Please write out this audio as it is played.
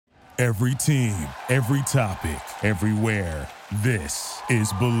Every team, every topic, everywhere. This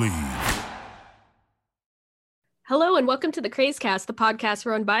is Believe. Hello and welcome to the Crazecast, the podcast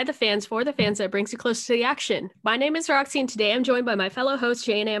run by the fans for the fans that brings you close to the action. My name is Roxy and today I'm joined by my fellow hosts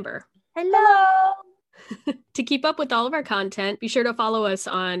Jay and Amber. Hello! To keep up with all of our content, be sure to follow us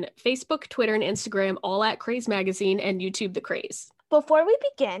on Facebook, Twitter, and Instagram, all at Craze Magazine, and YouTube The Craze. Before we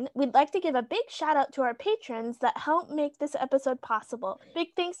begin, we'd like to give a big shout out to our patrons that help make this episode possible. Big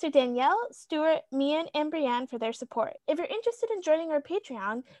thanks to Danielle, Stuart, Mian, and Brianne for their support. If you're interested in joining our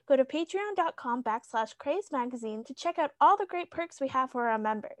Patreon, go to patreon.com/crazemagazine to check out all the great perks we have for our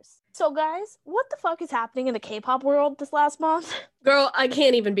members. So guys, what the fuck is happening in the K-pop world this last month? Girl, I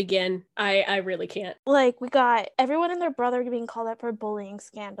can't even begin. I really can't. Like, we got everyone and their brother being called out for a bullying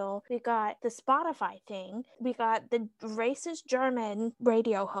scandal. We got the Spotify thing. We got the racist German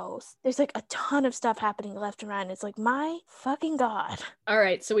radio host. There's like a ton of stuff happening left and right. It's like, my fucking God. All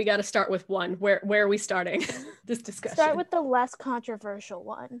right, so we got to start with one. Where are we starting this discussion? Start with the less controversial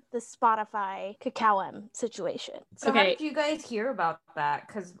one, the Spotify Kakao situation. So how did you guys hear about that?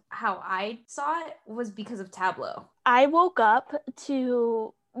 Because how I saw it was because of Tableau. I woke up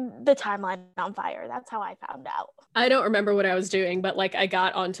to the timeline on fire. That's how I found out. I don't remember what I was doing, but like I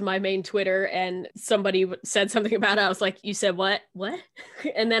got onto my main Twitter and somebody said something about it. I was like, you said what?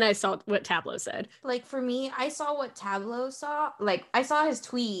 And then I saw what Tableau said. Like for me, I saw what Tableau saw. Like I saw his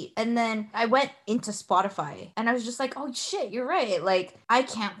tweet and then I went into Spotify and I was just like, oh shit, you're right. Like I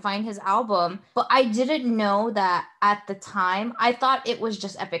can't find his album, but I didn't know that at the time. I thought it was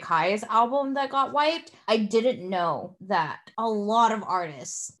just Epic High's album that got wiped. I didn't know that a lot of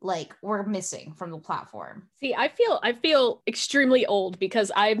artists like were missing from the platform. See, I feel extremely old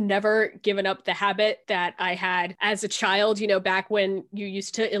because I've never given up the habit that I had as a child, you know, back when you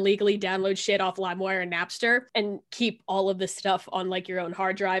used to illegally download shit off LimeWire and Napster and keep all of this stuff on like your own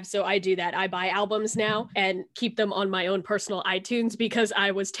hard drive. So I do that. I buy albums now and keep them on my own personal iTunes because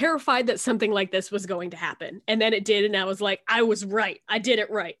I was terrified that something like this was going to happen. And then it did. And I was like, I was right. I did it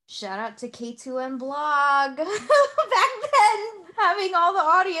right. Shout out to K2M Blog back then, having all the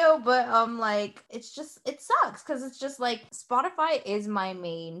audio, but like it sucks because it's just like Spotify is my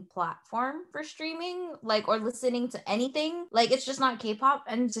main platform for streaming, like, or listening to anything. Like it's just not K-pop,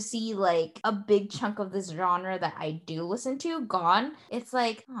 and to see like a big chunk of this genre that I do listen to gone, it's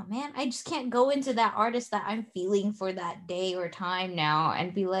like, oh man, I just can't go into that artist that I'm feeling for that day or time now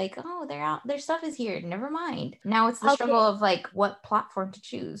and be like, oh, they're out, their stuff is here, never mind. Now it's the struggle of like what platform to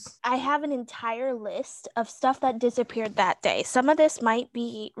choose. I have an entire list of stuff that disappeared that day. Some of this might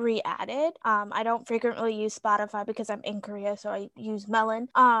be re-added. I don't frequently use Spotify because I'm in Korea, so I use Melon.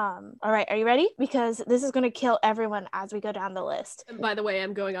 All right, are you ready? Because this is going to kill everyone as we go down the list. And by the way,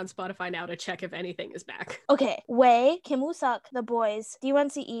 I'm going on Spotify now to check if anything is back. Okay, Wei, Kim Woo-suk, The Boys,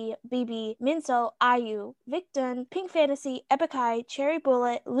 D1CE, BB, Minso, IU, Victon, Pink Fantasy, Epic High, Cherry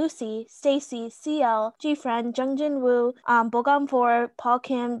Bullet, Lucy, Stacy, CL, G-Friend, Jung-Jin Woo, Bogum 4, Paul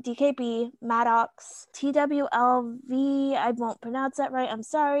Kim, DKB, Maddox, TWLV, I won't pronounce that right, I'm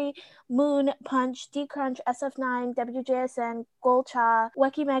sorry, Moon, Punch, D-Crunch, SF9, WJSN, Golcha,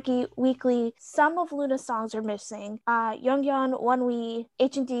 Weki Meki, Weekly. Some of Luna's songs are missing. Youngyeon, Wonwi,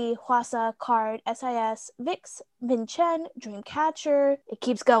 H&D, Hwasa, Card, SIS, VIX, Minchen, Dreamcatcher. It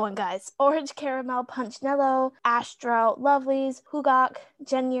keeps going, guys. Orange Caramel, Punchnello, Astro, Lovelies, Hugak,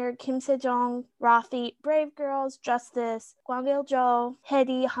 Jenyer, Kim Sejong, Rafi, Brave Girls, Justice, Gwangil Jo,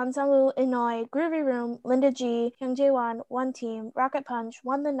 Hedy, Hansangwoo, Inoi, Groovy Room, Linda G, Hyung Jae-won, One Team, Rocket Punch,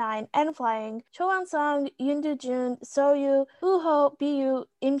 One the Nine, and Flying, Cho Won-sung, Yoon Do-jun, Soyu, Woo-ho, BU,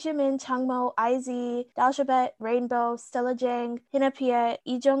 Im Jimin, Changmo, IZ, Dalshabet, Rainbow, Stella Jang, Hinapia,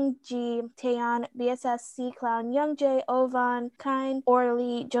 Lee Jung-ji, Taeyeon, BSS, C-Clown, Youngjae, Ovan, Kine,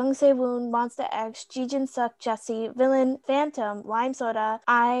 Orly, Jung Se-woon, Monster X, Jijin Suk, Jessie, Villain, Phantom, Lime Soda,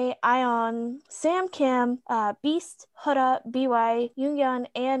 Ion, Sam Kim, Beast, Huda, BY, Yoongyun,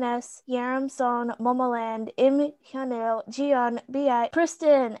 ANS, Yaram Son, Momoland, Im Hyunil, Jiyeon, BI,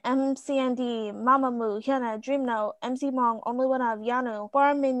 Pristin, MCND, Mamamoo, Hyuna, Dreamnote, MC Mong, Only One of Yanu,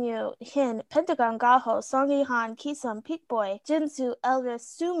 Bar Minyu, Hin, Pentagon, Gaho, Song Yi-han, Kisum, Peak Boy, Jinsu,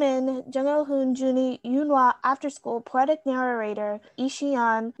 Elvis, Sumin, Jung Il-hoon, Juni, Yunhwa, After School, Poetic Narrator,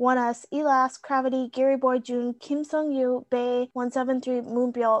 Ishion, One S, Elas, Gravity, Gary Boy Jun, Kim Sung Yu, Bae, 173,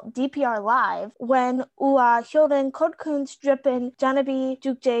 Moonbyul DPR Live when Ua Hyoden Kodkun Strippen Janabi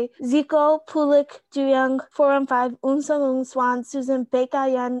Jukje Zico Pulik Juyung 415 Unsung Swan Susan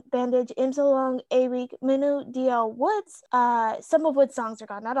Bekayan Bandage Imsalong A-Week Minu DL Woods. Some of Woods' songs are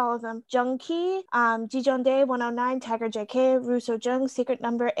gone, not all of them. Jungki, Jijeondae 109, Tiger JK, Russo Jung, Secret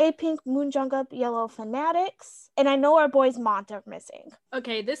Number, A-Pink, Moon Jungkook, Yellow Fanatics. And I know our boys Mont are missing.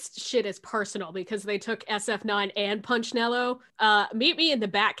 Okay, this shit is personal because they took SF9 and Punch Nello. Meet me in the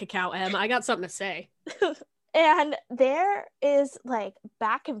back, Kakao M. I got something to say. And there is like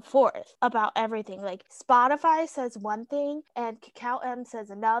back and forth about everything. Like Spotify says one thing and Kakao M says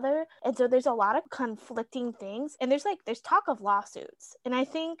another. And so there's a lot of conflicting things. And there's talk of lawsuits. And I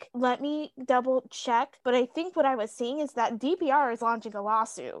think, let me double check, but I think what I was seeing is that DPR is launching a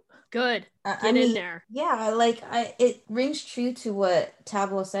lawsuit. Good. Get in there. Yeah, it rings true to what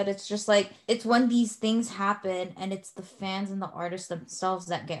Tableau said. It's just like, it's when these things happen and it's the fans and the artists themselves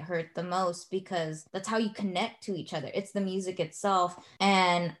that get hurt the most, because that's how you connect to each other. It's the music itself.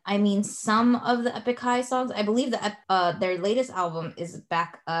 And I mean, some of the Epic High songs, I believe their latest album is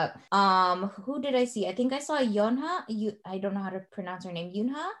back up. Who did I see? I think I saw Yunha. I don't know how to pronounce her name.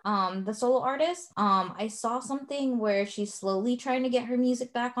 Yunha, the solo artist. I saw something where she's slowly trying to get her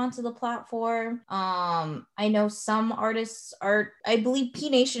music back onto the platform. I know some artists I believe P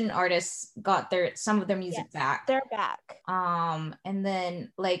Nation artists got some of their music back. They're back. And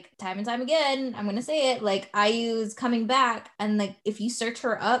then like time and time again, I'm gonna say it, like IU's coming back, and like if you search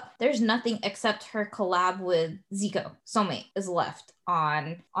her up, there's nothing except her collab with Zico. Soulmate is left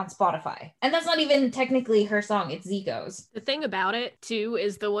on Spotify. And that's not even technically her song, it's Zico's. The thing about it too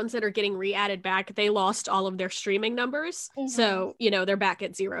is the ones that are getting re-added back, they lost all of their streaming numbers. Mm-hmm. So, they're back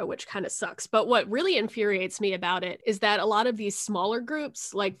at 0, which kind of sucks. But what really infuriates me about it is that a lot of these smaller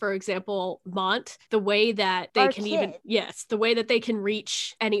groups, like for example, Mont, the way that they the way that they can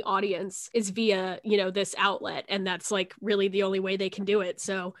reach any audience is via, this outlet. And that's like really the only way they can do it.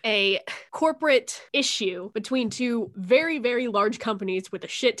 So a corporate issue between two very, very large companies with a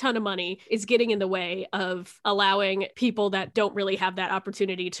shit ton of money is getting in the way of allowing people that don't really have that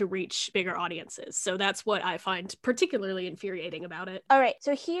opportunity to reach bigger audiences. So that's what I find particularly infuriating about it. All right,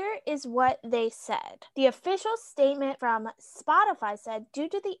 so here is what they said. The official statement from Spotify said, due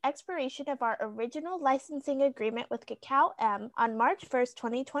to the expiration of our original licensing agreement with Kakao M on March 1st,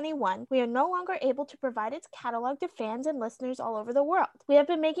 2021, we are no longer able to provide its catalog to fans and listeners all over the world. We have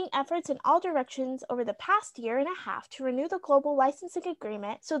been making efforts in all directions over the past year and a half to renew the global licensing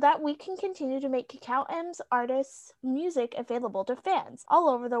agreement so that we can continue to make Kakao M's artists' music available to fans all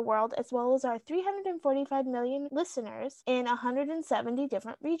over the world, as well as our 345 million listeners in 170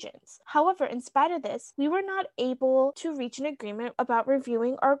 different regions. However, in spite of this, we were not able to reach an agreement about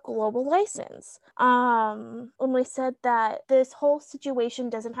reviewing our global license. When we said that this whole situation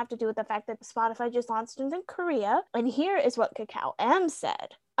doesn't have to do with the fact that Spotify just launched in Korea, and here is what Kakao M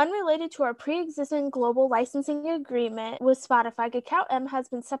said. Unrelated to our pre-existing global licensing agreement with Spotify, Kakao M has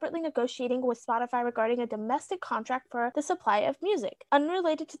been separately negotiating with Spotify regarding a domestic contract for the supply of music.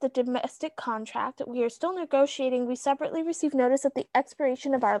 Unrelated to the domestic contract, we are still negotiating. We separately received notice of the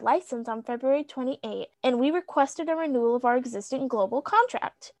expiration of our license on February 28, and we requested a renewal of our existing global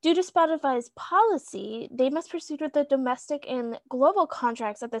contract. Due to Spotify's policy, they must proceed with the domestic and global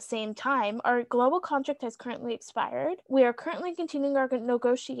contracts at the same time. Our global contract has currently expired. We are currently continuing our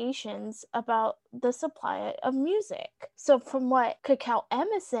negotiations about the supply of music. So from what Kakao M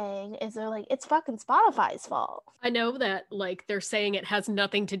is saying is they're like, it's fucking Spotify's fault. I know that like they're saying it has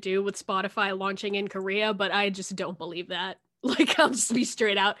nothing to do with Spotify launching in Korea, but I just don't believe that. Like, I'll just be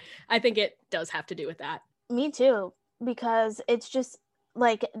straight out. I think it does have to do with that. Me too, because it's just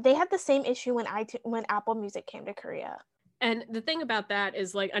like they had the same issue when Apple Music came to Korea. And the thing about that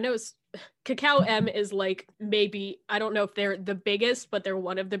is, like, I know Kakao M is like, maybe, I don't know if they're the biggest, but they're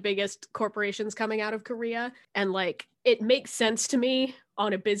one of the biggest corporations coming out of Korea. And like, it makes sense to me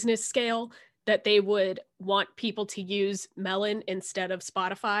on a business scale that they would want people to use Melon instead of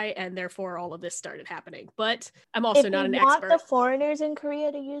Spotify, and therefore all of this started happening. But I'm also not an expert. If you want the foreigners in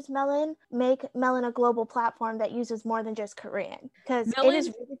Korea to use Melon, make Melon a global platform that uses more than just Korean, because it is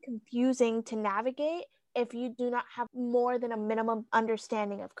really confusing to navigate if you do not have more than a minimum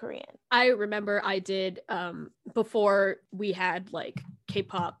understanding of Korean. I remember I did, before we had like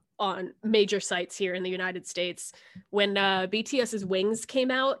K-pop on major sites here in the United States, when BTS's Wings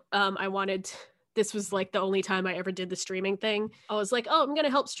came out, this was like the only time I ever did the streaming thing. I was like, oh, I'm going to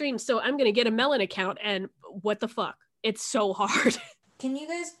help stream, so I'm going to get a Melon account. And what the fuck? It's so hard. Can you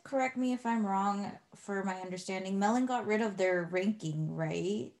guys correct me if I'm wrong? For my understanding, Melon got rid of their ranking,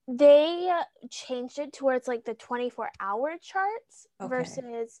 right? They changed it towards like the 24-hour charts Okay.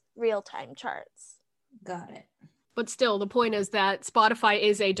 versus real-time charts. Got it. But still, the point is that Spotify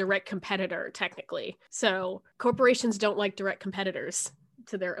is a direct competitor, technically. So corporations don't like direct competitors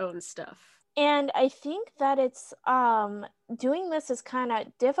to their own stuff. And I think that it's doing this is kind of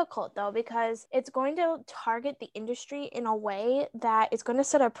difficult though, because it's going to target the industry in a way that it's going to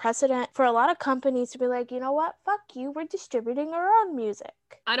set a precedent for a lot of companies to be like, you know what, fuck you, we're distributing our own music.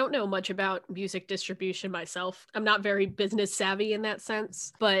 I don't know much about music distribution myself. I'm not very business savvy in that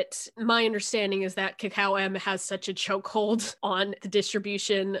sense, but my understanding is that Kakao M has such a chokehold on the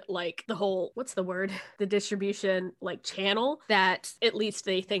distribution, like the whole, what's the word? The distribution like channel, that at least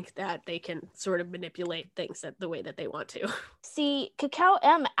they think that they can sort of manipulate things the way that they want to. See, Kakao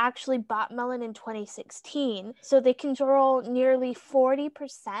M actually bought Melon in 2016, so they control nearly 40%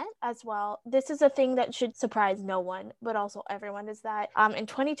 as well. This is a thing that should surprise no one, but also everyone, is that in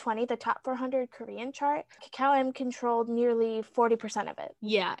 2020, the top 400 Korean chart, Kakao M controlled nearly 40% of it.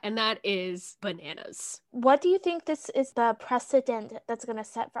 Yeah, and that is bananas. What do you think this is the precedent that's going to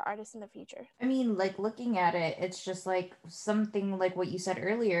set for artists in the future? I mean, like, looking at it, it's just like something like what you said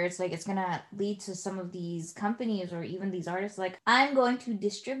earlier. It's like it's gonna lead to some of these companies or even these artists like, I'm going to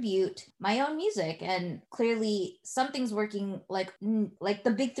distribute my own music, and clearly something's working. Like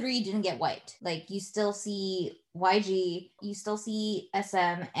the big three didn't get wiped. Like, you still see YG, you still see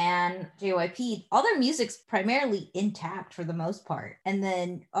SM and JYP. All their music's primarily intact for the most part. And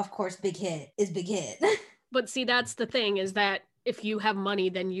then, of course, Big Hit is Big Hit. But see, that's the thing, is that if you have money,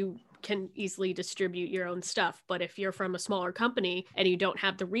 then you can easily distribute your own stuff. But if you're from a smaller company and you don't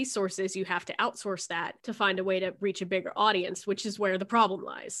have the resources, you have to outsource that to find a way to reach a bigger audience, which is where the problem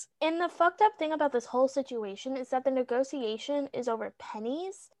lies. And the fucked up thing about this whole situation is that the negotiation is over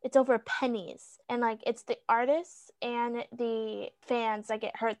pennies. It's over pennies. And like, it's the artists and the fans that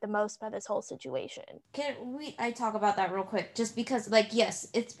get hurt the most by this whole situation. I talk about that real quick? Just because, like, yes,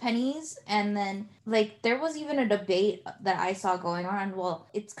 it's pennies. And then, like, there was even a debate that I saw going on. Well,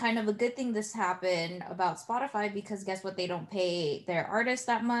 it's kind of a good thing this happened about Spotify, because guess what? They don't pay their artists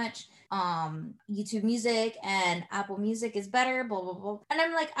that much. YouTube Music and Apple Music is better, blah blah blah. And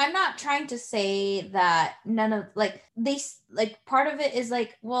I'm like, I'm not trying to say that none of, like, they, like, part of it is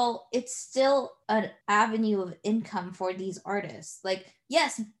like, well, it's still an avenue of income for these artists. Like,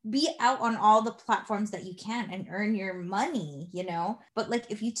 yes, be out on all the platforms that you can and earn your money, you know? But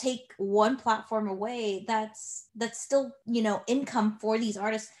like, if you take one platform away, that's still, you know, income for these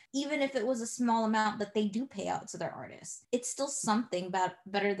artists. Even if it was a small amount that they do pay out to their artists, it's still something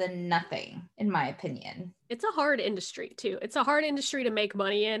better than nothing, in my opinion. It's a hard industry too. It's a hard industry to make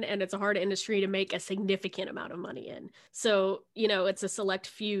money in, and it's a hard industry to make a significant amount of money in. So, you know, it's a select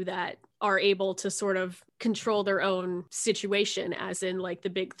few that are able to sort of control their own situation, as in like the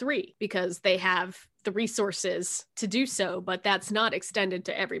big three, because they have the resources to do so, but that's not extended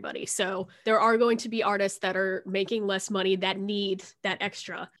to everybody. So there are going to be artists that are making less money that need that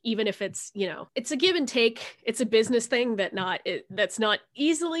extra, even if it's, you know, it's a give and take. It's a business thing that's not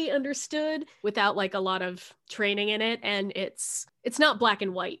easily understood without like a lot of training in it. And it's not black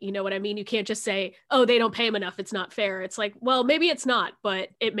and white. You know what I mean? You can't just say, oh, they don't pay him enough, it's not fair. It's like, well, maybe it's not, but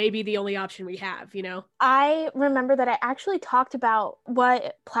it may be the only option we have, you know? I remember that I actually talked about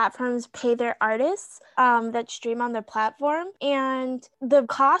what platforms pay their artists that stream on their platform, and the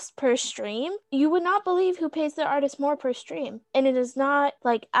cost per stream, you would not believe who pays their artists more per stream. And it is not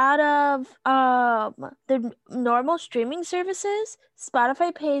like, out of the normal streaming services,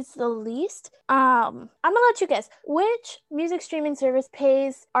 Spotify pays the least. I'm gonna let you guess, which music streaming service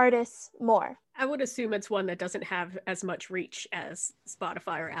pays artists more? I would assume it's one that doesn't have as much reach as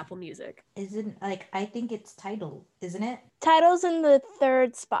Spotify or Apple Music. Isn't, like, I think it's Tidal, isn't it? Tidal's in the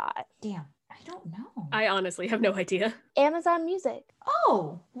third spot. Damn, I don't know. I honestly have no idea. Amazon Music.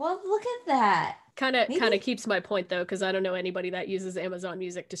 Oh, well, look at that. Kind of keeps my point though, because I don't know anybody that uses Amazon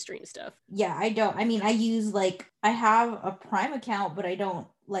Music to stream stuff. Yeah, I don't. I mean, I have a Prime account, but I don't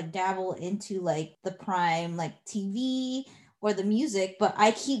like dabble into like the Prime like TV or the music, but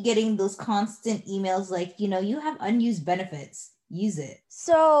I keep getting those constant emails like, you know, you have unused benefits. Use it.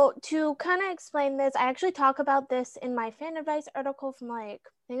 So to kind of explain this, I actually talk about this in my fan advice article from like,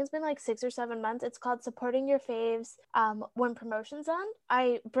 I think it's been like 6 or 7 months. It's called Supporting Your Faves When Promotions End.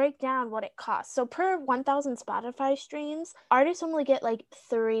 I break down what it costs. So per 1,000 Spotify streams, artists only get like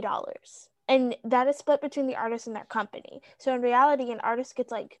 $3. And that is split between the artist and their company. So in reality, an artist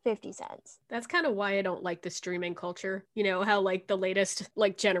gets like 50 cents. That's kind of why I don't like the streaming culture. You know, how like the latest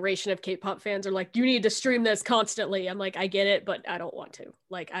like generation of K-pop fans are like, you need to stream this constantly. I'm like, I get it, but I don't want to.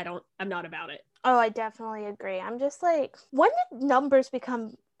 Like, I'm not about it. Oh, I definitely agree. I'm just like, when did numbers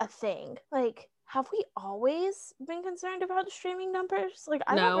become a thing? Like, have we always been concerned about streaming numbers? Like,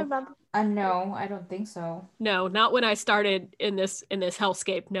 I don't No. remember. No, I don't think so. No, not when I started in this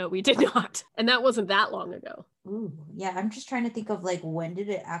hellscape. No, we did not. And that wasn't that long ago. Ooh, yeah, I'm just trying to think of like when did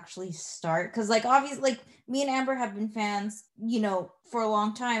it actually start? Because like obviously like me and Amber have been fans, you know, for a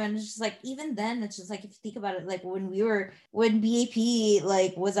long time. And it's just like even then, it's just like if you think about it, like when BAP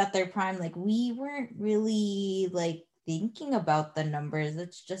like was at their prime, like we weren't really like thinking about the numbers.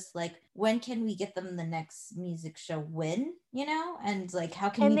 It's just like when can we get them the next music show win, you know? And like how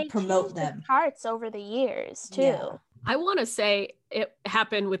can we promote them? The charts over the years too. Yeah. I want to say it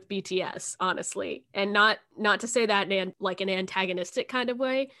happened with BTS, honestly, and not to say that in like an antagonistic kind of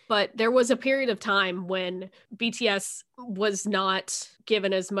way, but there was a period of time when BTS was not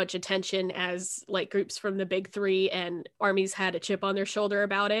given as much attention as like groups from the big three, and ARMYs had a chip on their shoulder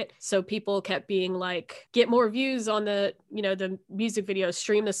about it. So people kept being like, get more views on the, you know, the music videos,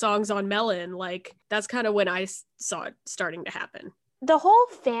 stream the songs on Melon. Like that's kind of when I saw it starting to happen. The whole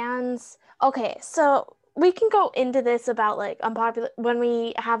fans, okay, so we can go into this about like unpopular when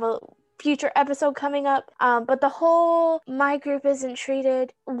we have a future episode coming up, but the whole my group isn't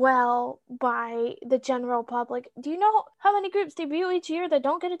treated well by the general public. Do you know how many groups debut each year that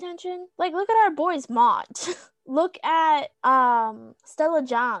don't get attention? Like look at our boys Mott. Look at Stella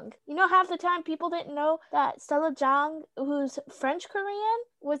Jang. You know, half the time people didn't know that Stella Jang, who's French Korean,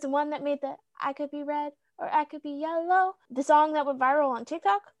 was the one that made the I Could Be Red or I Could Be Yellow, the song that went viral on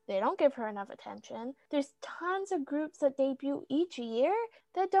TikTok. They don't give her enough attention. There's tons of groups that debut each year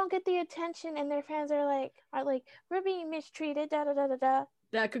that don't get the attention, and their fans are like, we're being mistreated, da da da da da.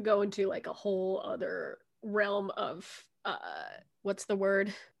 That could go into like a whole other realm of what's the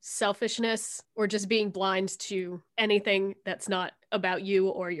word? Selfishness, or just being blind to anything that's not about you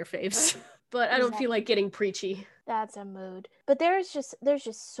or your faves. But I don't feel like getting preachy. That's a mood. But there's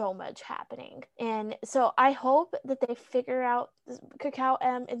just so much happening. And so I hope that they figure out Kakao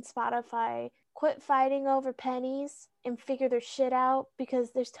M and Spotify quit fighting over pennies and figure their shit out,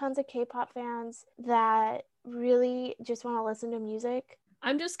 because there's tons of K-pop fans that really just want to listen to music.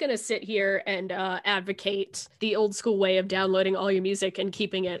 I'm just going to sit here and advocate the old school way of downloading all your music and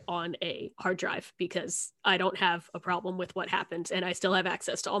keeping it on a hard drive, because I don't have a problem with what happened and I still have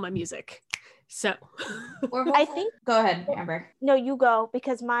access to all my music. So I think go ahead, Amber. No, you go,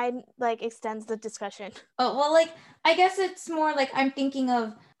 because mine like extends the discussion. Oh, well, like I guess it's more like I'm thinking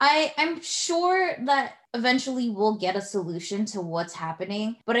of I'm sure that eventually we'll get a solution to what's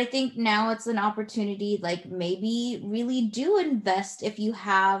happening, but I think now it's an opportunity, like maybe really do invest if you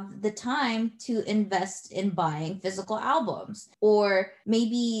have the time to invest in buying physical albums, or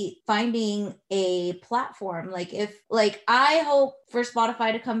maybe finding a platform. Like I hope for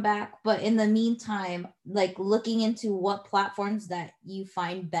Spotify to come back, but in the meantime, like looking into what platforms that you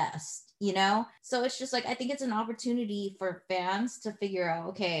find best, you know? So it's just like, I think it's an opportunity for fans to figure out,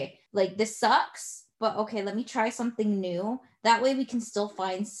 okay, like this sucks, but okay, let me try something new. That way we can still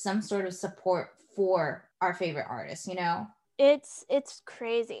find some sort of support for our favorite artists, you know? It's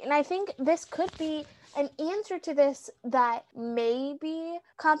crazy. And I think this could be an answer to this that maybe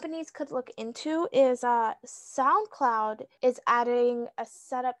companies could look into is SoundCloud is adding a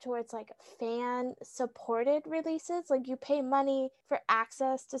setup towards like fan supported releases. Like you pay money for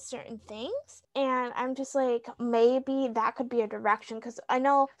access to certain things. And I'm just like, maybe that could be a direction, because I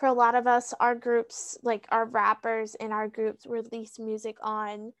know for a lot of us, our groups, like our rappers in our groups, release music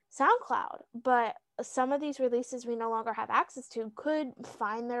on SoundCloud, but some of these releases we no longer have access to could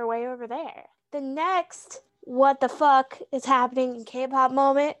find their way over there. The next what the fuck is happening in K-pop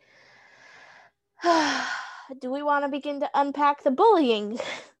moment. Do we want to begin to unpack the bullying?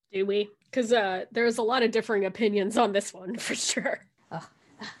 Do we? Because there's a lot of differing opinions on this one for sure.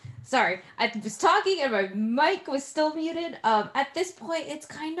 Sorry, I was talking and my mic was still muted. At this point, it's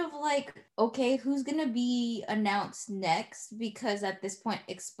kind of like, okay, who's gonna be announced next? Because at this point,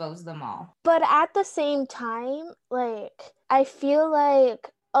 expose them all. But at the same time, like, I feel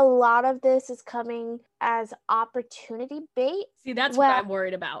like a lot of this is coming as opportunity bait. See, that's what I'm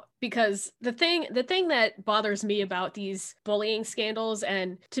worried about, because the thing that bothers me about these bullying scandals,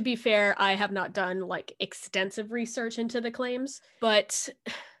 and to be fair, I have not done like extensive research into the claims, but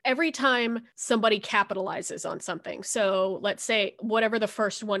every time somebody capitalizes on something, so let's say whatever the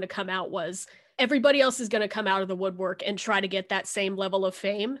first one to come out was, everybody else is going to come out of the woodwork and try to get that same level of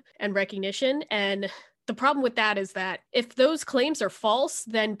fame and recognition. And the problem with that is that if those claims are false,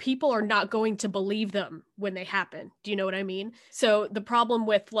 then people are not going to believe them when they happen. Do you know what I mean? So the problem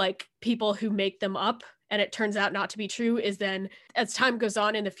with like people who make them up and it turns out not to be true is then as time goes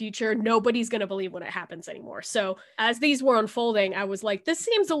on in the future, nobody's going to believe when it happens anymore. So as these were unfolding, I was like, this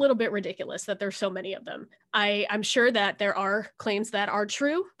seems a little bit ridiculous that there's so many of them. I'm sure that there are claims that are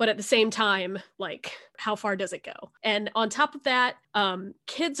true, but at the same time, like, how far does it go? And on top of that,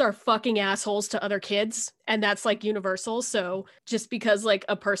 kids are fucking assholes to other kids, and that's like universal. So just because like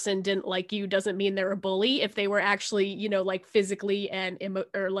a person didn't like you doesn't mean they're a bully. If they were actually, you know, like physically and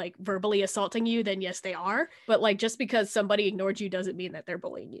or like verbally assaulting you, then yes, they are. But like just because somebody ignored you doesn't mean that they're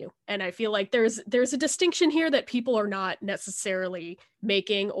bullying you. And I feel like there's a distinction here that people are not necessarily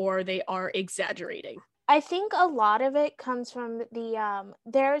making, or they are exaggerating. I think a lot of it comes from the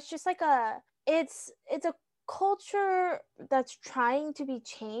there's just like it's a culture that's trying to be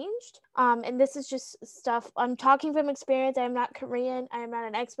changed. And this is just stuff I'm talking from experience. I am not Korean. I am not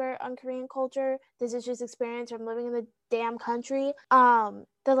an expert on Korean culture. This is just experience from living in the damn country.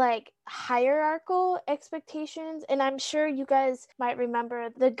 The like hierarchical expectations, and I'm sure you guys might remember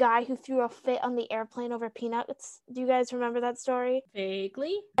the guy who threw a fit on the airplane over peanuts. Do you guys remember that story?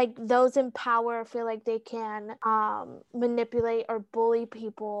 Vaguely. Like those in power feel like they can manipulate or bully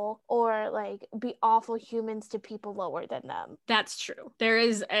people or like be awful humans to people lower than them. That's true. There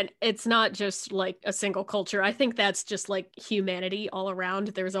is, and it's not just like a single culture. I think that's just like humanity all around.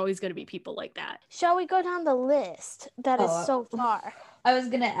 There's always going to be people like that. Shall we go down the list that is so far? I was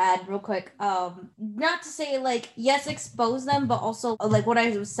gonna add real quick, not to say like, yes, expose them, but also like what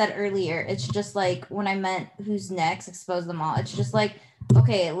I said earlier, it's just like when I meant who's next, expose them all. It's just like,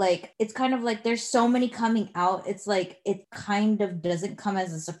 okay, like it's kind of like there's so many coming out. It's like it kind of doesn't come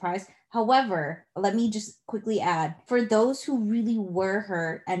as a surprise. However, let me just quickly add, for those who really were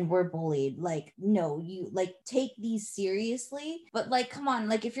hurt and were bullied, like, no, you like take these seriously. But like, come on,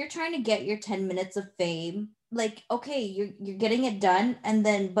 like if you're trying to get your 10 minutes of fame, like, okay, you're getting it done, and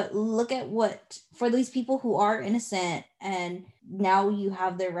then but look at what for these people who are innocent, and now you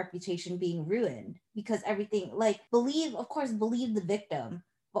have their reputation being ruined because everything, like, believe the victim,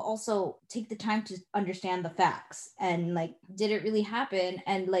 but also take the time to understand the facts and like, did it really happen?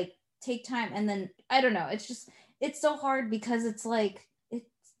 And like take time. And then I don't know, it's so hard because it's like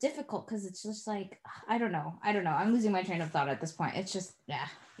it's difficult because it's just like I don't know, I'm losing my train of thought at this point. It's just yeah.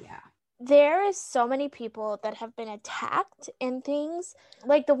 There is so many people that have been attacked in things.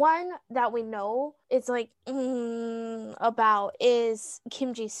 Like the one that we know is like about is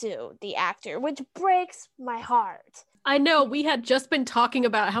Kim Ji-soo, the actor, which breaks my heart. I know, we had just been talking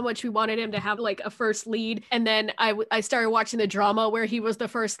about how much we wanted him to have like a first lead, and then I started watching the drama where he was the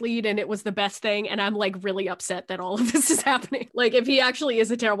first lead and it was the best thing, and I'm like really upset that all of this is happening. Like if he actually is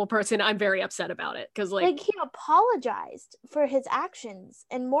a terrible person, I'm very upset about it because like he apologized for his actions,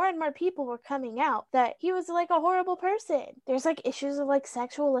 and more people were coming out that he was like a horrible person. There's like issues of like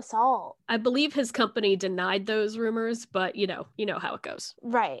sexual assault. I believe his company denied those rumors, but you know how it goes.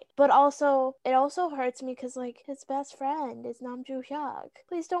 Right. But also it also hurts me because like his best friend is Nam Joo-hyuk.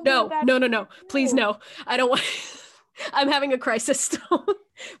 Please don't no be a bad no please no, I don't want I'm having a crisis.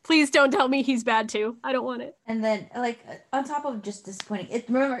 Please don't tell me he's bad too. I don't want it. And then like on top of just disappointing,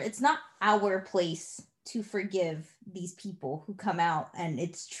 remember it's not our place to forgive these people who come out and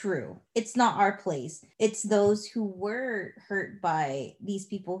it's true. It's not our place. It's those who were hurt by these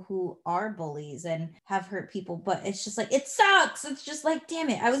people who are bullies and have hurt people. But it's just like, it sucks. It's just like, damn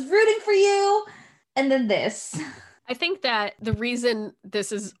it, I was rooting for you. And then this. I think that the reason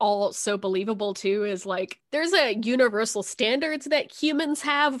this is all so believable too is like there's a universal standards that humans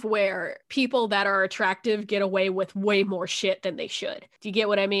have where people that are attractive get away with way more shit than they should. Do you get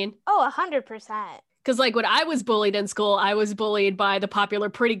what I mean? Oh, 100%. Because like when I was bullied in school, I was bullied by the popular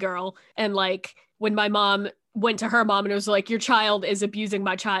pretty girl. And like when my mom went to her mom and it was like, your child is abusing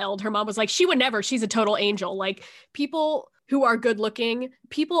my child, her mom was like, she would never, she's a total angel. Like people who are good looking,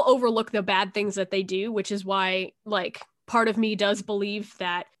 people overlook the bad things that they do, which is why like part of me does believe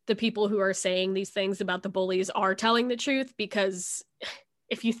that the people who are saying these things about the bullies are telling the truth. Because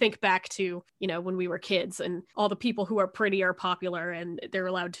if you think back to, you know, when we were kids and all the people who are pretty are popular and they're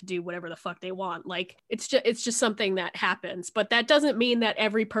allowed to do whatever the fuck they want, like it's just something that happens. But that doesn't mean that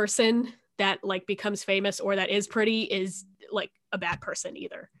every person that like becomes famous or that is pretty is like a bad person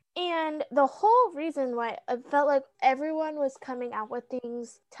either. And the whole reason why I felt like everyone was coming out with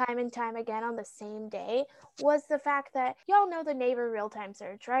things time and time again on the same day was the fact that y'all know the Naver real-time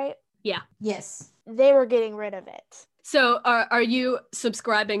search, right? Yeah. Yes. They were getting rid of it. So are you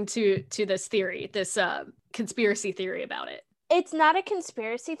subscribing to this theory, this conspiracy theory about it? It's not a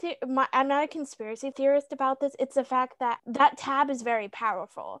conspiracy theory. I'm not a conspiracy theorist about this. It's the fact that that tab is very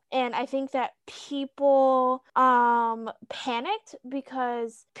powerful. And I think that people panicked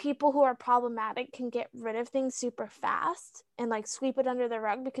because people who are problematic can get rid of things super fast and like sweep it under the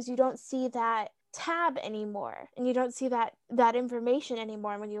rug because you don't see that tab anymore and you don't see that information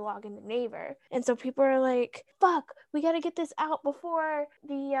anymore when you log into Naver. And so people are like, fuck, we got to get this out before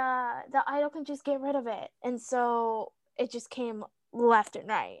the idol can just get rid of it. And so it just came left and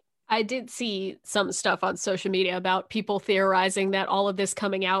right. I did see some stuff on social media about people theorizing that all of this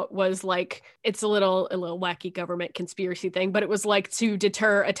coming out was like, it's a little wacky government conspiracy thing, but it was like to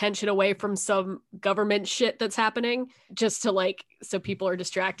deter attention away from some government shit that's happening, just to like, so people are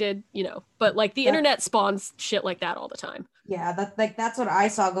distracted, you know, but like the internet spawns shit like that all the time. Yeah, that's what I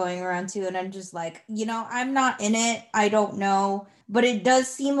saw going around too. And I'm just like, you know, I'm not in it. I don't know. But it does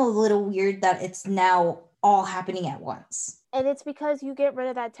seem a little weird that it's now all happening at once. And it's because you get rid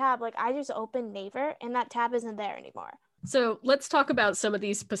of that tab. Like I just opened Naver and that tab isn't there anymore. So let's talk about some of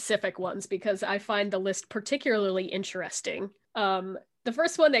these specific ones because I find the list particularly interesting. The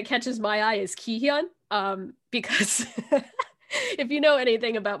first one that catches my eye is Kihyun, because if you know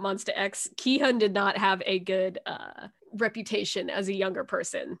anything about Monsta X, Kihyun did not have a good reputation as a younger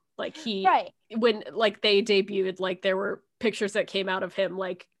person. Like when like they debuted, like there were pictures that came out of him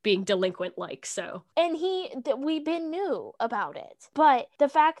like being delinquent, like so. And we've been new about it, but the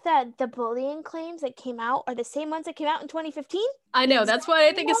fact that the bullying claims that came out are the same ones that came out in 2015. I know, that's why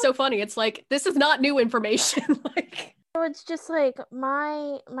I think it's so funny. It's like, this is not new information. Like, so it's just like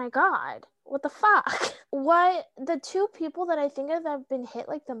my God, what the fuck? What the two people that I think of that have been hit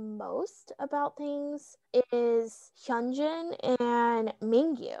like the most about things is Hyunjin and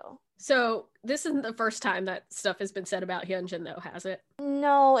Mingyu. So this isn't the first time that stuff has been said about Hyunjin, though, has it?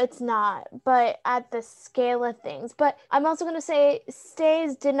 No, it's not, but at the scale of things. But I'm also going to say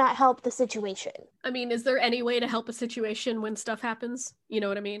stays did not help the situation. I mean, is there any way to help a situation when stuff happens? You know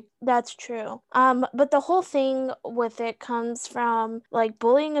what I mean? That's true. But the whole thing with it comes from, like,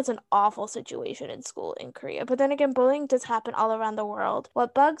 bullying is an awful situation in school in Korea. But then again, bullying does happen all around the world.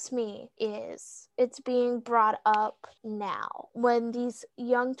 What bugs me is it's being brought up now when these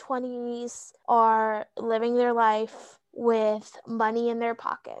young 20s are living their life with money in their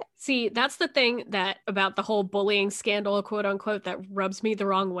pocket. See, that's the thing that about the whole bullying scandal, quote unquote, that rubs me the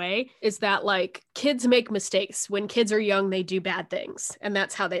wrong way, is that like kids make mistakes. When kids are young, they do bad things, and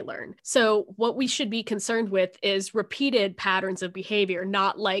that's how they learn. So what we should be concerned with is repeated patterns of behavior,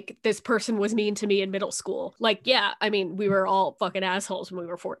 not like this person was mean to me in middle school. Like, yeah, I mean, we were all fucking assholes when we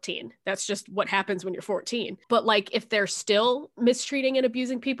were 14. That's just what happens when you're 14. But like, if they're still mistreating and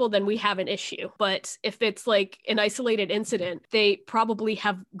abusing people, then we have an issue. But if it's like an isolated incident, they probably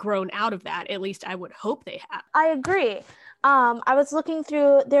have grown out of that. At least I would hope they have. I agree. I was looking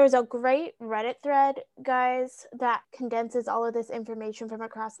through, there's a great Reddit thread, guys, that condenses all of this information from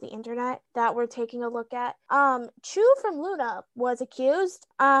across the internet that we're taking a look at. Chu from Luna was accused.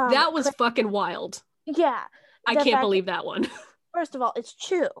 That was fucking wild. Yeah. I can't believe that one. First of all, it's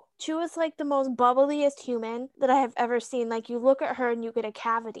Chu. Chu is like the most bubbliest human that I have ever seen. Like, you look at her and you get a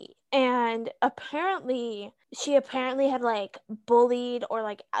cavity. And she apparently had like bullied or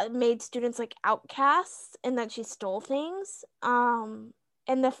like made students like outcasts, and that she stole things.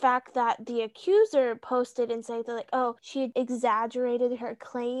 And the fact that the accuser posted and said that, like, oh, she had exaggerated her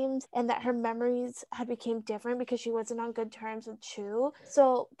claims and that her memories had become different because she wasn't on good terms with Chu.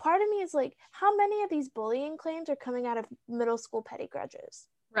 So part of me is like, how many of these bullying claims are coming out of middle school petty grudges?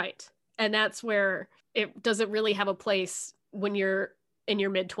 Right. And that's where it doesn't really have a place when you're in your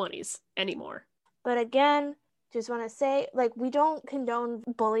mid-20s anymore. But again, just want to say, like, we don't condone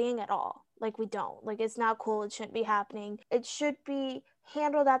bullying at all. Like, we don't. Like, it's not cool. It shouldn't be happening. It should be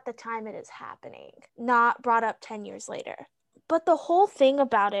handled at the time it is happening, not brought up 10 years later. But the whole thing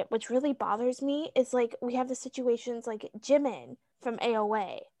about it, which really bothers me, is like we have the situations like Jimin from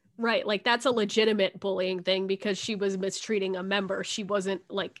AOA. Right, like that's a legitimate bullying thing because she was mistreating a member. She wasn't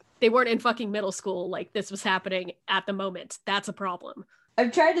like, they weren't in fucking middle school. Like, this was happening at the moment. That's a problem.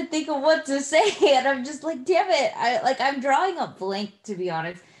 I'm trying to think of what to say, and I'm just like, damn it. I'm drawing a blank, to be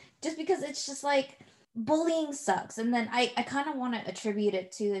honest, just because it's just like, bullying sucks. And then I kind of want to attribute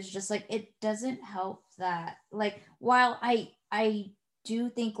it to, it's just like, it doesn't help that, like, while I do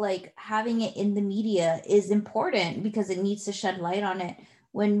think like having it in the media is important because it needs to shed light on it.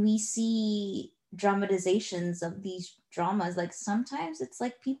 When we see dramatizations of these dramas, like sometimes it's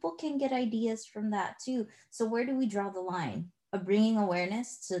like people can get ideas from that too. So where do we draw the line? bringing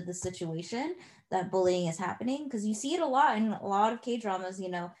awareness to the situation that bullying is happening, because you see it a lot in a lot of K-dramas, you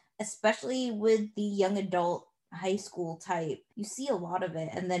know, especially with the young adult high school type. You see a lot of it.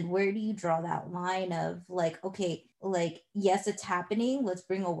 And then where do you draw that line of like, okay, like, yes, it's happening, let's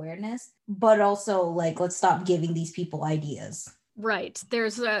bring awareness, but also like, let's stop giving these people ideas. Right.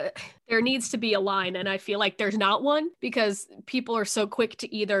 There needs to be a line, and I feel like there's not one, because people are so quick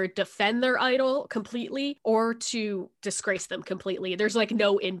to either defend their idol completely or to disgrace them completely. There's like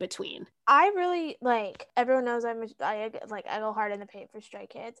no in between. I really, like, everyone knows I go hard in the paint for Stray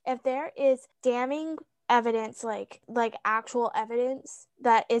Kids. If there is damning evidence, like actual evidence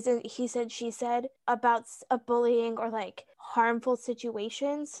that isn't he said she said about bullying or like harmful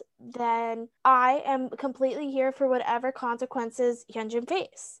situations, then I am completely here for whatever consequences Hyunjin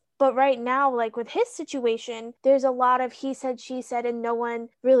face. But right now, like with his situation, there's a lot of he said, she said, and no one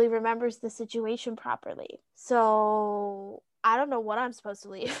really remembers the situation properly. So I don't know what I'm supposed to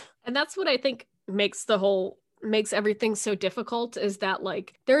believe. And that's what I think makes everything so difficult, is that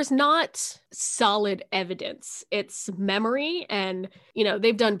like there's not solid evidence. It's memory, and you know,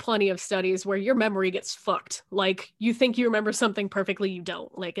 they've done plenty of studies where your memory gets fucked. Like you think you remember something perfectly, you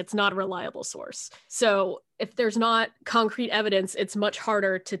don't. Like it's not a reliable source. So if there's not concrete evidence, it's much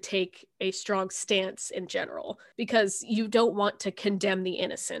harder to take a strong stance in general, because you don't want to condemn the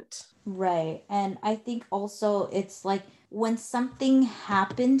innocent. Right. And I think also it's like when something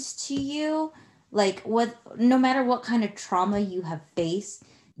happens to you, like no matter what kind of trauma you have faced,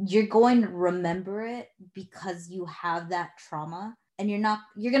 you're going to remember it because you have that trauma, and you're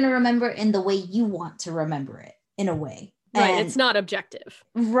going to remember it in the way you want to remember it, in a way. Right. And, it's not objective.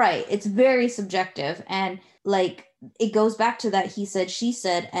 Right. It's very subjective. And like, it goes back to that he said, she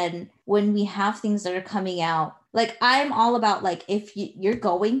said. And when we have things that are coming out, like I'm all about like, if you're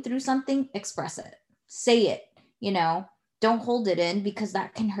going through something, express it, say it, you know, don't hold it in, because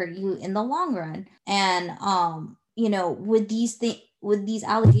that can hurt you in the long run. And you know, with these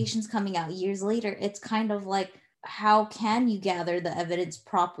allegations coming out years later, it's kind of like, how can you gather the evidence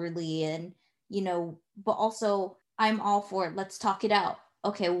properly? And you know, but also I'm all for it, let's talk it out.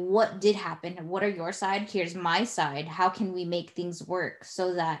 Okay, what did happen? What are your side? Here's my side. How can we make things work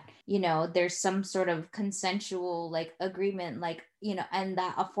so that, you know, there's some sort of consensual like agreement, like, you know, and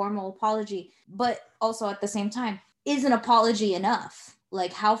that a formal apology, but also at the same time, is an apology enough?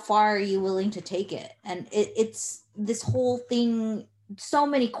 Like, how far are you willing to take it? And it's this whole thing, so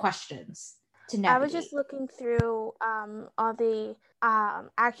many questions to navigate. I was just looking through all the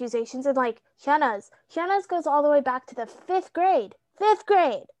accusations, and like Hyuna's goes all the way back to the fifth grade.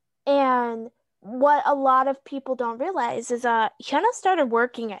 And what a lot of people don't realize is Hyuna started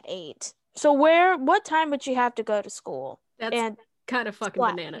working at 8. So what time would she have to go to school? That's kind of fucking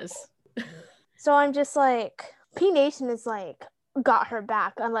bananas. So I'm just like, P Nation is like got her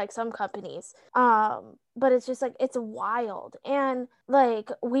back, unlike some companies. But it's just like, it's wild. And like,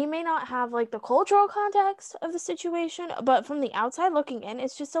 we may not have like the cultural context of the situation, but from the outside looking in,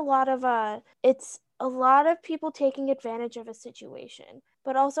 it's just a lot of people taking advantage of a situation.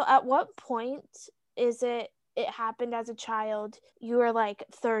 But also, at what point is it happened as a child, you are like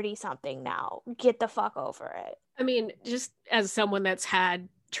 30 something now, get the fuck over it? I mean, just as someone that's had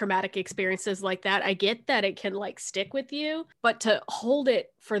traumatic experiences like that, I get that it can like stick with you, but to hold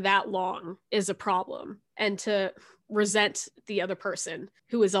it for that long is a problem. And to resent the other person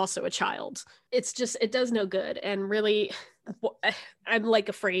who is also a child, it does no good. And really, I'm like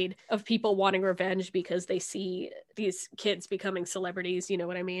afraid of people wanting revenge because they see these kids becoming celebrities. You know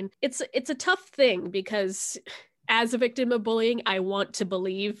what I mean? It's a tough thing, because as a victim of bullying, I want to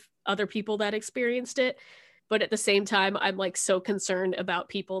believe other people that experienced it. But at the same time, I'm like so concerned about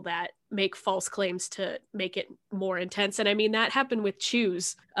people that make false claims to make it more intense. And I mean, that happened with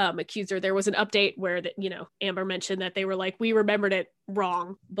Chu's accuser. There was an update where that, you know, Amber mentioned that they were like, we remembered it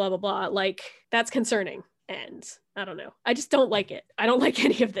wrong, blah, blah, blah. Like, that's concerning. And I don't know. I just don't like it. I don't like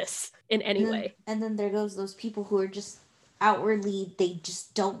any of this in any way. And then there goes those people who are just outwardly, they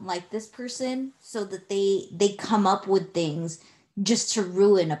just don't like this person, so that they come up with things just to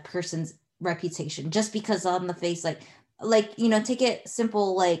ruin a person's reputation, just because on the face, like, you know, take it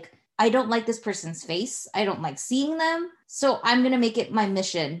simple, like, I don't like this person's face, I don't like seeing them, so I'm gonna make it my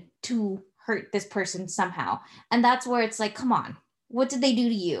mission to hurt this person somehow. And that's where it's like, come on, what did they do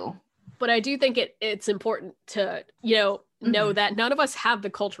to you? But I do think it's important to, you know that none of us have the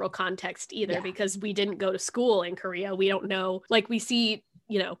cultural context either, because we didn't go to school in Korea. We don't know, like, we see,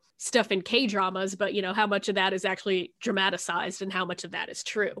 you know, stuff in K-dramas, but, you know, how much of that is actually dramatized and how much of that is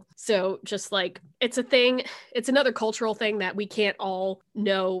true. So just like, it's a thing, it's another cultural thing that we can't all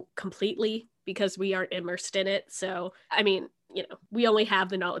know completely because we aren't immersed in it. So, I mean, we only have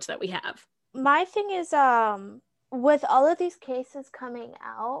the knowledge that we have. My thing is, with all of these cases coming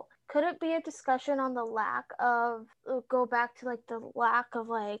out, could it be a discussion on the lack of, go back to like the lack of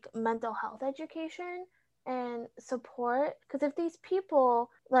like mental health education and support? Because if these people,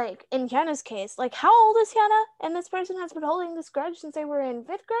 like in Hannah's case, like how old is Hannah? And this person has been holding this grudge since they were in 5th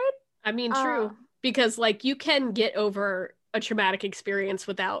grade? I mean, true, because like you can get over a traumatic experience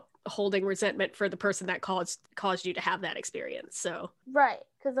without holding resentment for the person that caused you to have that experience. So right,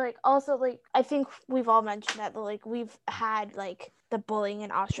 because like also like I think we've all mentioned that like we've had like the bullying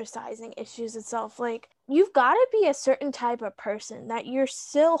and ostracizing issues itself. Like you've got to be a certain type of person that you're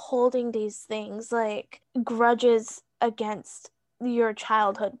still holding these things like grudges against your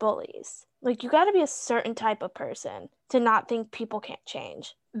childhood bullies. Like you got to be a certain type of person to not think people can't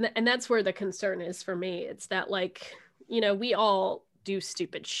change. And that's where the concern is for me. It's that like, we all do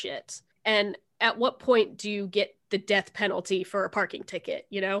stupid shit. And at what point do you get the death penalty for a parking ticket,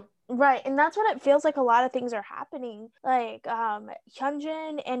 Right, and that's what it feels like a lot of things are happening. Like,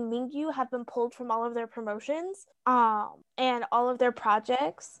 Hyunjin and Mingyu have been pulled from all of their promotions, and all of their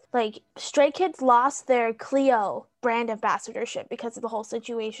projects. Like, Stray Kids lost their Clio brand ambassadorship because of the whole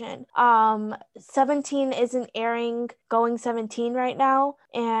situation. 17 isn't airing Going 17 right now,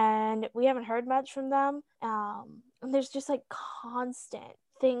 and we haven't heard much from them. And there's just like constant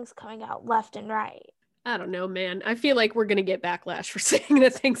things coming out left and right. I don't know, man. I feel like we're going to get backlash for saying the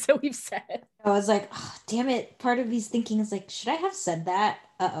things that we've said. I was like, oh, damn it. Part of me's thinking is like, should I have said that?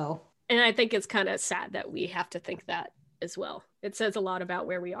 Uh-oh. And I think it's kind of sad that we have to think that as well. It says a lot about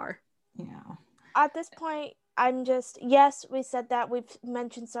where we are. Yeah. At this point, I'm just, yes, we said that. We've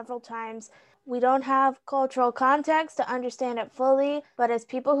mentioned several times. We don't have cultural context to understand it fully, but as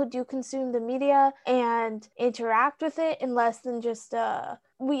people who do consume the media and interact with it in less than just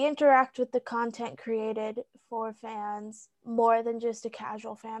we interact with the content created for fans more than just a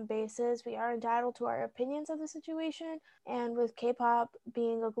casual fan basis. We are entitled to our opinions of the situation, and with K-pop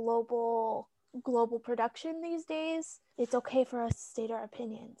being a global production these days, it's okay for us to state our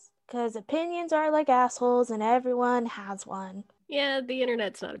opinions, because opinions are like assholes and everyone has one. Yeah, the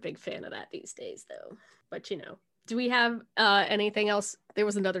internet's not a big fan of that these days, though. But, do we have anything else? There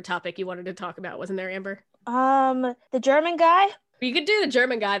was another topic you wanted to talk about, wasn't there, Amber? The German guy. You could do the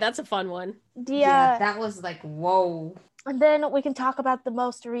German guy. That's a fun one. Yeah, that was like, whoa. And then we can talk about the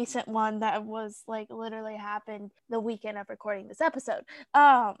most recent one that was like literally happened the weekend of recording this episode.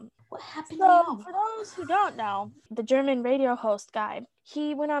 What happened now? For those who don't know, the German radio host guy,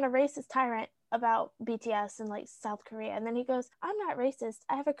 he went on a racist tirade about BTS and like South Korea, and then he goes, "I'm not racist.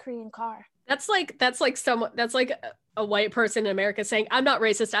 I have a Korean car." That's like a white person in America saying, "I'm not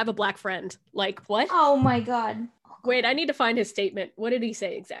racist. I have a black friend." Like, what? Oh my god. Wait, I need to find his statement. What did he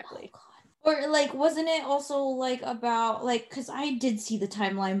say exactly? Oh, or like, wasn't it also like about like, because I did see the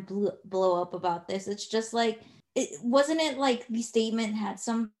timeline blow up about this. It's just like, wasn't it like the statement had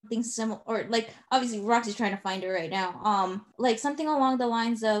something similar, or like obviously Roxy's trying to find it right now. Like something along the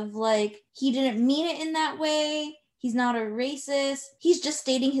lines of like, he didn't mean it in that way. He's not a racist. He's just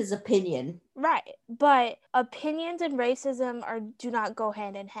stating his opinion. Right, but opinions and racism do not go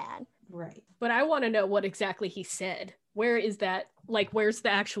hand in hand. Right. But I want to know what exactly he said. Where is that? Like, where's the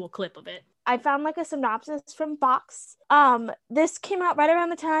actual clip of it? I found like a synopsis from Vox. This came out right around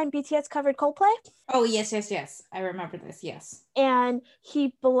the time BTS covered Coldplay. Oh, yes. I remember this, yes. And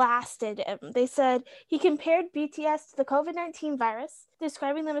he blasted him. They said he compared BTS to the COVID-19 virus,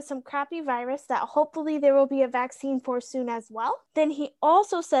 describing them as some crappy virus that hopefully there will be a vaccine for soon as well. Then he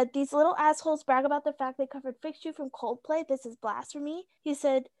also said, "These little assholes brag about the fact they covered Fix You from Coldplay. This is blasphemy." He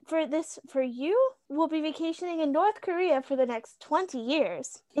said, for you, we'll be vacationing in North Korea for the next 20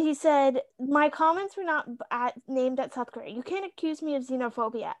 years. He said, "My comments were not named at South Korea. You can't accuse me of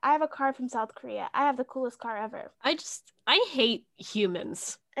xenophobia. I have a car from South Korea. I have the coolest car ever." I hate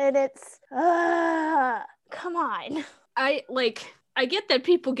humans. And it's, come on. I get that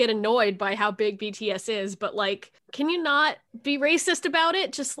people get annoyed by how big BTS is, but like, can you not be racist about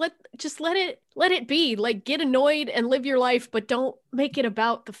it? Just let it be. Like, get annoyed and live your life, but don't make it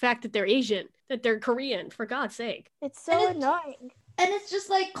about the fact that they're Asian, that they're Korean, for God's sake. It's so annoying. And it's just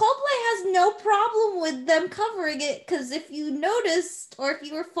like, Coldplay has no problem with them covering it, because if you noticed, or if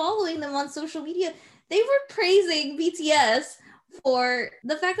you were following them on social media, they were praising BTS for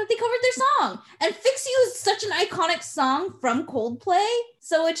the fact that they covered their song. And Fix You is such an iconic song from Coldplay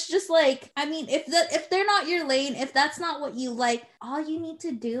So it's just like, I mean, if they're not your lane, if that's not what you like, all you need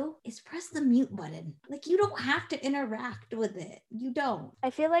to do is press the mute button. Like, you don't have to interact with it. You don't. I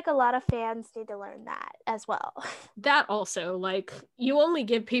feel like a lot of fans need to learn that as well. That also, like, you only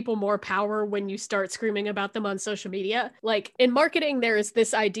give people more power when you start screaming about them on social media. Like, in marketing, there is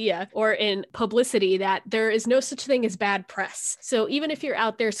this idea, or in publicity, that there is no such thing as bad press. So even if you're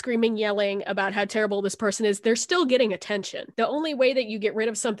out there screaming, yelling about how terrible this person is, they're still getting attention. The only way that you get rid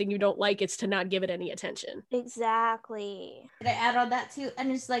of something you don't like is to not give it any attention. Exactly. Did I add on that too?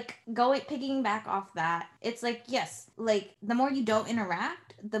 And it's like, picking back off that, it's like, yes, like, the more you don't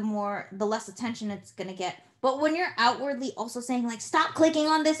interact, the less attention it's gonna get. But when you're outwardly also saying, like, stop clicking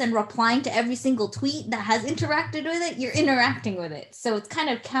on this and replying to every single tweet that has interacted with it, you're interacting with it. So it's kind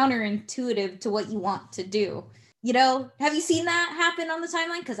of counterintuitive to what you want to do. You know, have you seen that happen on the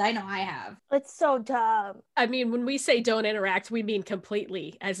timeline? Because I know I have. It's so dumb. I mean, when we say don't interact, we mean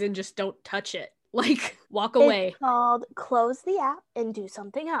completely, as in just don't touch it. Like, walk away. It's called close the app and do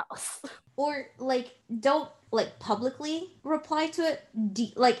something else. Or, like, don't, like, publicly reply to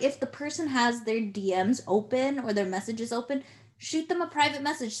it. Like, if the person has their DMs open or their messages open, shoot them a private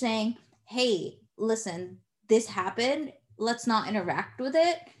message saying, hey, listen, this happened. Let's not interact with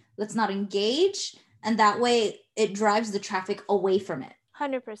it. Let's not engage. And that way it drives the traffic away from it.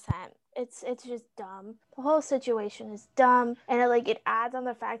 100%. It's just dumb. The whole situation is dumb, and it adds on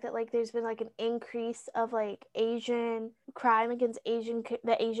the fact that like there's been like an increase of like Asian crime against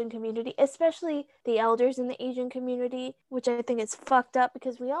the Asian community, especially the elders in the Asian community, which I think is fucked up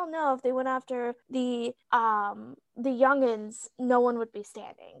because we all know if they went after the youngins, no one would be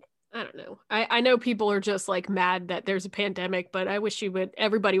standing. I don't know. I know people are just like mad that there's a pandemic, but I wish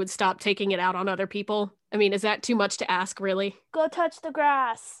everybody would stop taking it out on other people. I mean, is that too much to ask, really? Go touch the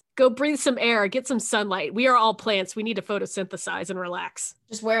grass. Go breathe some air, get some sunlight. We are all plants. We need to photosynthesize and relax.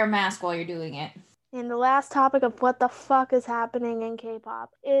 Just wear a mask while you're doing it. And the last topic of what the fuck is happening in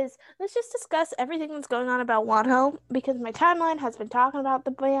K-pop is, let's just discuss everything that's going on about Wonho, because my timeline has been talking about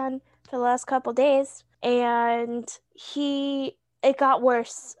the band for the last couple days, and it got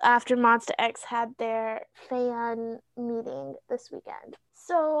worse after Monsta X had their fan meeting this weekend.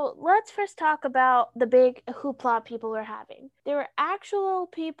 So let's first talk about the big hoopla people were having. There were actual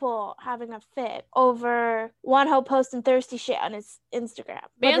people having a fit over Wonho posting thirsty shit on his Instagram.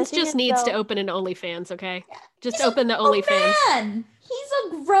 Mans just needs to open an OnlyFans, okay? Just He's open the OnlyFans. Man. He's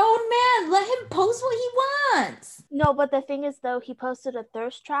a grown man. Let him post what he wants. No, but the thing is, though, he posted a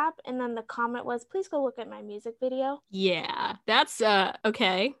thirst trap, and then the comment was, please go look at my music video. Yeah, that's,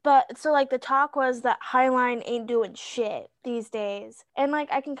 okay. But, so, like, the talk was that Highline ain't doing shit these days. And,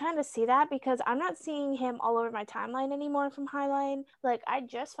 like, I can kind of see that because I'm not seeing him all over my timeline anymore from Highline. Like, I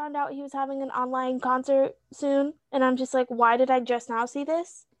just found out he was having an online concert soon, and I'm just like, why did I just now see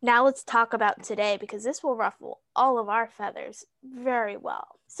this? Now let's talk about today, because this will ruffle all of our feathers very well.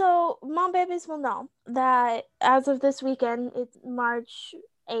 So, mom babies will know that as of this weekend, it's March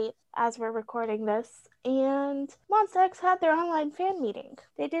 8th as we're recording this, and Monsta X had their online fan meeting.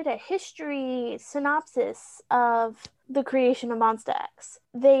 They did a history synopsis of the creation of Monsta X.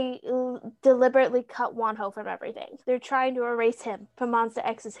 They deliberately cut Wonho from everything. They're trying to erase him from Monsta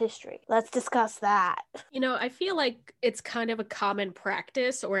X's history. Let's discuss that. You know, I feel like it's kind of a common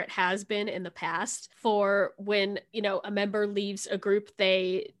practice, or it has been in the past, for when, you know, a member leaves a group,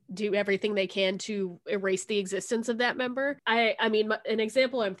 they do everything they can to erase the existence of that member. I mean, an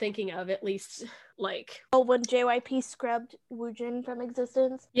example I'm thinking of, at least, like... Oh, when JYP scrubbed Woojin from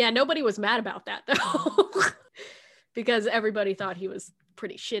existence? Yeah, nobody was mad about that, though. Because everybody thought he was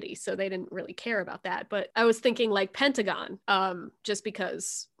pretty shitty, so they didn't really care about that. But I was thinking like Pentagon, just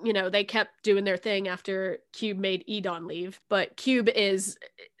because, you know, they kept doing their thing after Cube made Edon leave, but Cube is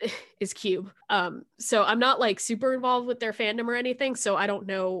Cube. So I'm not like super involved with their fandom or anything, so I don't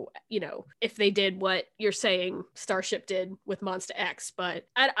know, you know, if they did what you're saying Starship did with Monsta X, but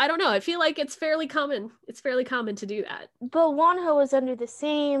I don't know. I feel like it's fairly common. It's fairly common to do that. But Wonho was under the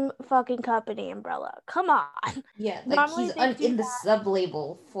same fucking company umbrella. Come on. Yeah, like he's in the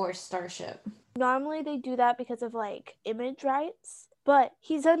sub-label for Starship. Normally they do that because of like image rights, but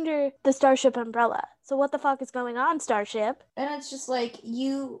he's under the Starship umbrella. So what the fuck is going on, Starship? And it's just like,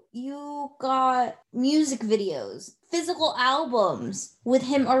 you got music videos, physical albums with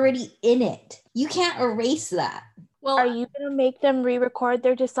him already in it. You can't erase that. Well, are you going to make them re-record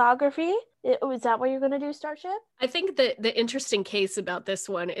their discography? Is that what you're going to do, Starship? I think that the interesting case about this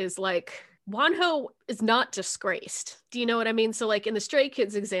one is like, Wonho is not disgraced. Do you know what I mean? So like in the Stray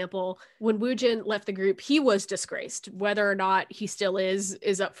Kids example, when Woojin left the group, he was disgraced. Whether or not he still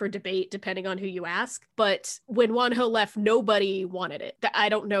is up for debate depending on who you ask. But when Wonho left, nobody wanted it. I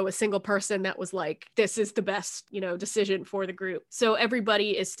don't know a single person that was like, this is the best, decision for the group. So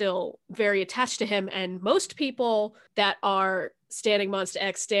everybody is still very attached to him. And most people that are standing Monsta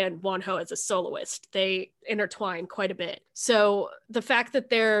X stand Wonho as a soloist. They intertwine quite a bit. So the fact that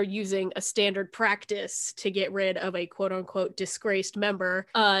they're using a standard practice to get rid of a quote unquote disgraced member,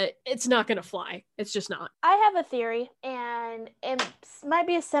 it's not going to fly. It's just not. I have a theory, and it might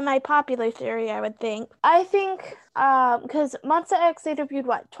be a semi-popular theory, I would think. I think, because Monsta X, they debuted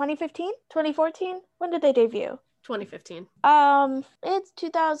what, 2015? 2014? When did they debut? 2015. It's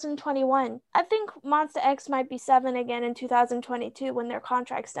 2021. I think Monsta X might be 7 again in 2022 when their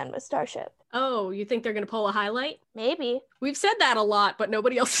contract's done with Starship. Oh, you think they're going to pull a highlight? Maybe. We've said that a lot, but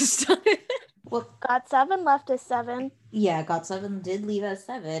nobody else has done it. Well, GOT7 left as 7. Yeah, GOT7 did leave as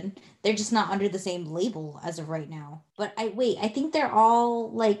 7. They're just not under the same label as of right now. But I think they're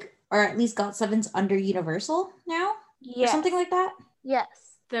all or at least GOT7's under Universal now? Yeah. Or something like that? Yes.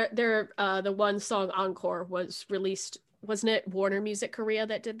 The one song Encore was released, wasn't it Warner Music Korea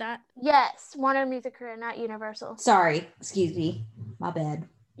that did that? Yes, Warner Music Korea, not Universal. Sorry, excuse me. My bad.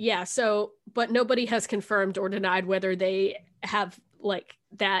 Yeah, but nobody has confirmed or denied whether they have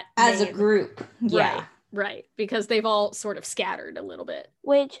that as name. A group. Yeah. Right, because they've all sort of scattered a little bit.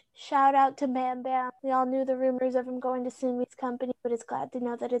 Which, shout out to Bam Bam. We all knew the rumors of him going to Sumi's company, but it's glad to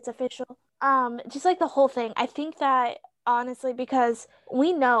know that it's official. Just the whole thing. I think that honestly, because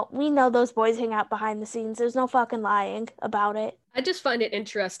we know those boys hang out behind the scenes. There's no fucking lying about it. I just find it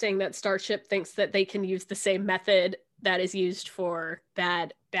interesting that Starship thinks that they can use the same method that is used for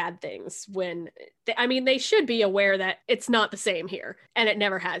bad things when they should be aware that it's not the same here, and it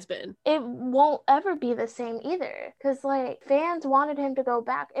never has been. It won't ever be the same either, because fans wanted him to go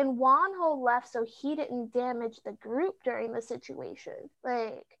back, and Wonho left so he didn't damage the group during the situation.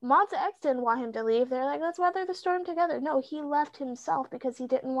 Monsta X didn't want him to leave. They're like, let's weather the storm together. No, he left himself because he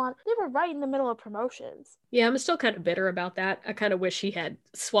didn't want. They were right in the middle of promotions. Yeah, I'm still kind of bitter about that. I kind of wish he had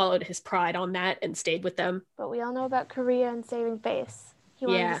swallowed his pride on that and stayed with them. But we all know about Korea and saving face. He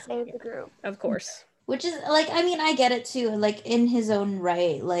wanted to save the group. Of course. Which is, I get it too. In his own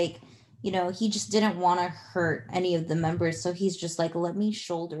right, he just didn't want to hurt any of the members. So he's just let me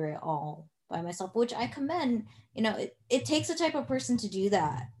shoulder it all by myself, which I commend. It takes a type of person to do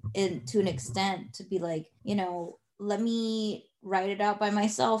that, and to an extent, to be let me write it out by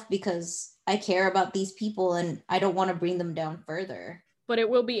myself because I care about these people and I don't want to bring them down further. But it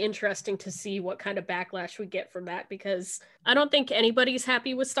will be interesting to see what kind of backlash we get from that, because I don't think anybody's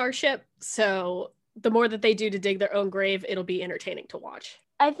happy with Starship. So the more that they do to dig their own grave, it'll be entertaining to watch.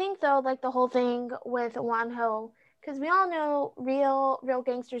 I think, though, the whole thing with Wonho, because we all know real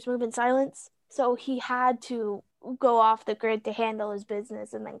gangsters move in silence. So he had to go off the grid to handle his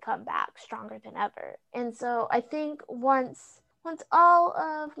business and then come back stronger than ever. And so I think once all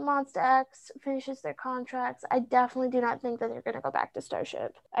of Monsta X finishes their contracts, I definitely do not think that they're going to go back to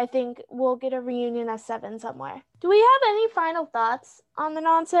Starship. I think we'll get a reunion as 7 somewhere. Do we have any final thoughts on the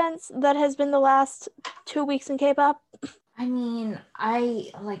nonsense that has been the last 2 weeks in K-pop?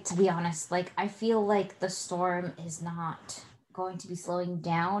 To be honest, I feel like the storm is not going to be slowing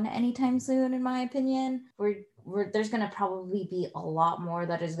down anytime soon, in my opinion. There's going to probably be a lot more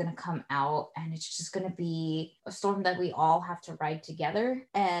that is going to come out, and it's just going to be a storm that we all have to ride together.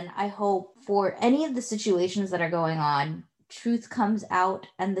 And I hope for any of the situations that are going on, truth comes out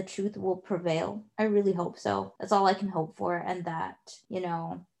and the truth will prevail. I really hope so. That's all I can hope for, and that,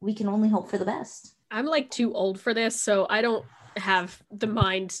 we can only hope for the best. I'm too old for this, so I don't have the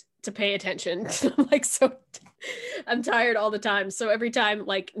mind to pay attention. I'm tired all the time. So every time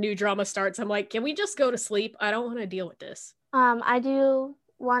new drama starts, I'm can we just go to sleep? I don't want to deal with this. I do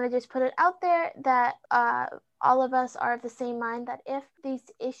want to just put it out there that all of us are of the same mind that if these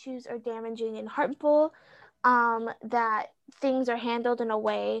issues are damaging and hurtful, that things are handled in a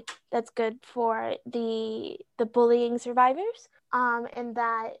way that's good for the bullying survivors, and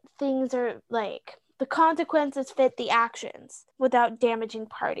that things are the consequences fit the actions without damaging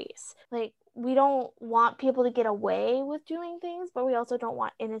parties. We don't want people to get away with doing things, but we also don't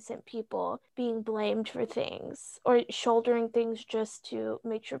want innocent people being blamed for things or shouldering things just to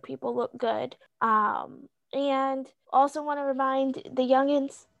make sure people look good. And also want to remind the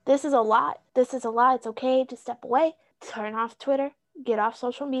youngins, this is a lot. It's okay to step away, turn off Twitter, get off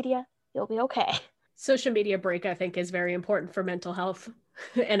social media. You'll be okay. Social media break, I think, is very important for mental health.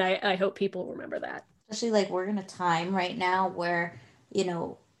 And I hope people remember that. Especially we're in a time right now where,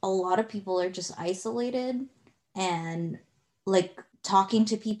 a lot of people are just isolated, and like talking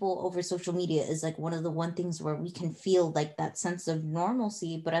to people over social media is like one of the things where we can feel like that sense of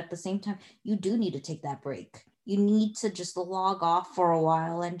normalcy, but at the same time, you do need to take that break. You need to just log off for a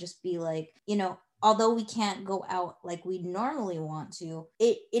while and just be like, although we can't go out like we normally want to,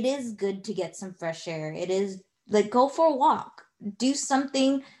 it is good to get some fresh air. It is like, go for a walk, do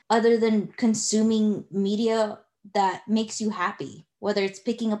something other than consuming media that makes you happy, whether it's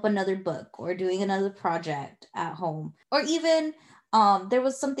picking up another book or doing another project at home, or even there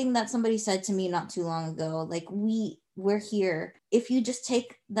was something that somebody said to me not too long ago, like we're here. If you just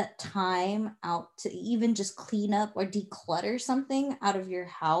take that time out to even just clean up or declutter something out of your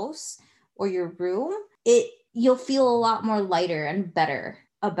house or your room, you'll feel a lot more lighter and better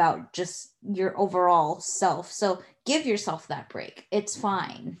about just your overall self. So give yourself that break. It's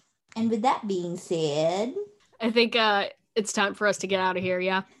fine. And with that being said, I think it's time for us to get out of here.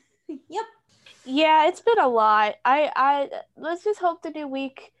 Yeah. Yep. Yeah, it's been a lot. I let's just hope the new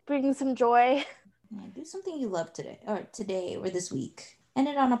week brings some joy. Yeah, do something you love today or this week. End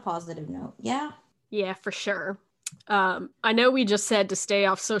it on a positive note. Yeah. Yeah, for sure. I know we just said to stay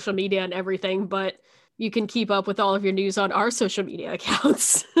off social media and everything, but you can keep up with all of your news on our social media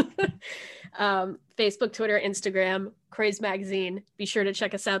accounts. Facebook, Twitter, Instagram, Craze Magazine. Be sure to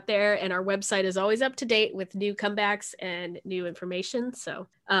check us out there. And our website is always up to date with new comebacks and new information. So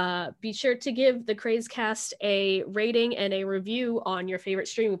be sure to give the Crazecast a rating and a review on your favorite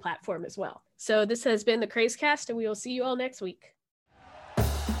streaming platform as well. So this has been the Crazecast, and we will see you all next week.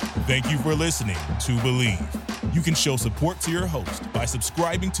 Thank you for listening to Believe. You can show support to your host by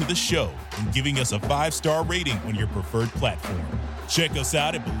subscribing to the show and giving us a 5-star rating on your preferred platform. Check us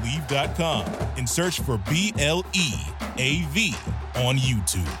out at Believe.com and search for BLEAV on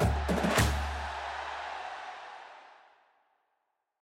YouTube.